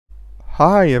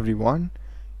Hi everyone,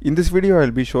 in this video I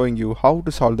will be showing you how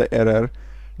to solve the error.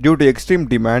 Due to extreme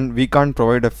demand, we can't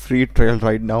provide a free trial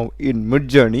right now in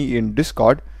Midjourney in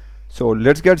Discord. So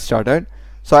let's get started.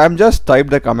 So I have just typed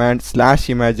the command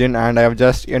 /imagine and I have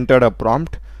just entered a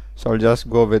prompt. So I'll just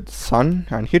go with sun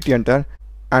and hit enter,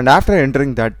 and after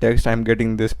entering that text I am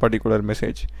getting this particular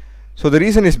message. So the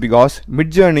reason is because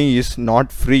Midjourney is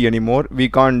not free anymore. We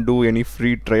can't do any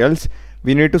free trials.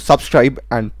 We need to subscribe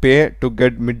and pay to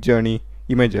get Midjourney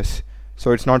images.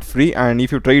 So it's not free, and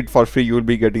if you try it for free you will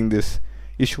be getting this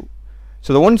issue.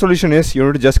 So the one solution is you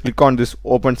need to just click on this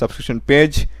open subscription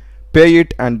page, pay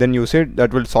it and then use it.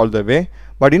 That will solve the way.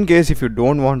 But in case if you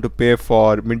don't want to pay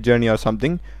for Midjourney or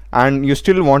something and you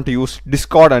still want to use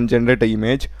Discord and generate an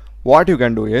image, what you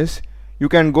can do is you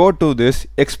can go to this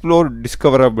explore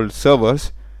discoverable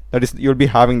servers. That is, you'll be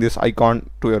having this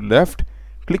icon to your left.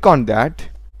 Click on that,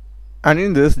 and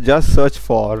in this just search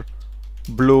for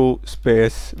blue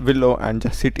space willow and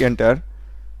just hit enter.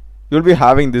 You'll be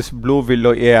having this blue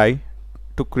willow AI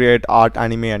to create art,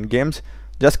 anime and games.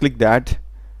 Just click that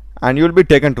and you'll be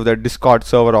taken to the Discord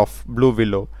server of blue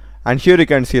willow, and here you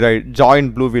can see right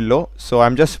join blue willow. So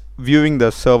I'm just viewing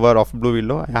the server of blue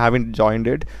willow. I haven't joined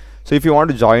it. So if you want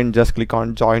to join, just click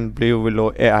on join blue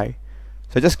willow AI.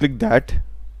 So just click that.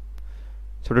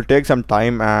 So it will take some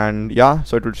time, and yeah,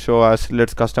 so it will show us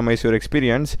let's customize your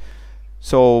experience.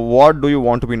 So what do you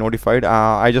want to be notified?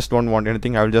 I just don't want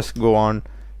anything. I will just go on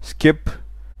skip,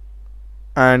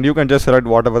 and you can just select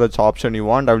whatever the option you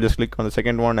want. I will just click on the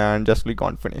second one and just click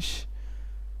on finish.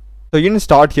 So in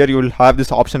start here you will have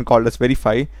this option called as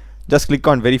verify. Just click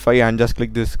on verify and just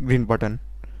click this green button.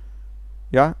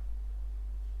 Yeah,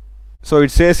 so it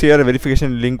says here a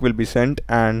verification link will be sent,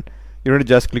 and you need to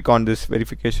just click on this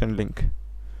verification link.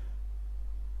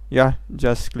 Yeah,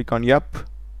 just click on yep.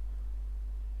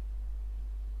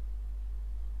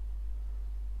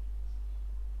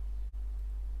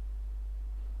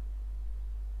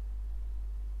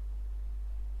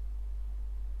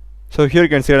 So here you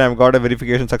can see that I've got a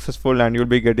verification successful, and you'll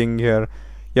be getting here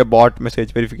a bot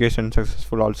message verification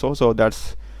successful also. So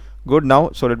that's good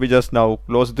now. So let me just now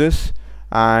close this,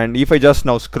 and if I just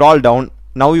now scroll down,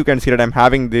 now you can see that I'm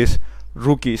having this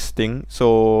rookies thing.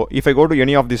 So if I go to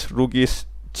any of this rookies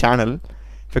channel,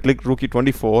 if I click rookie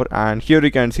 24, and here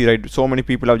you can see right so many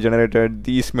people have generated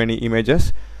these many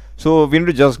images. So we need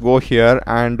to just go here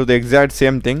and do the exact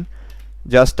same thing.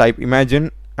 Just type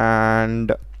imagine,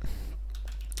 and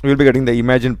we'll be getting the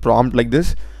imagine prompt like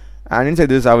this, and inside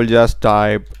this I will just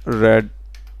type red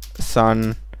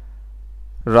sun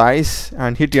rise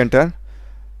and hit enter.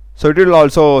 So it will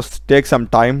also take some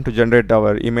time to generate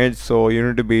our image, so you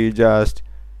need to be just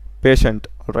patient.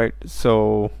 Alright,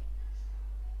 so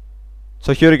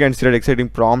here you can see that exciting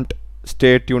prompt,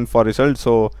 stay tuned for results,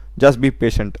 so just be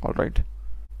patient. Alright,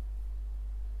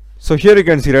 so here you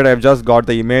can see that I've just got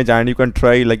the image, and you can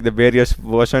try like the various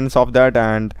versions of that,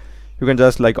 and you can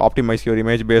just like optimize your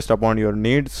image based upon your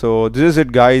needs. So this is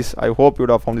it guys. I hope you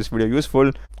would have found this video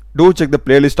useful. Do check the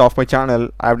playlist of my channel.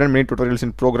 I have done many tutorials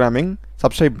in programming.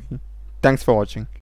 Subscribe me. Thanks for watching.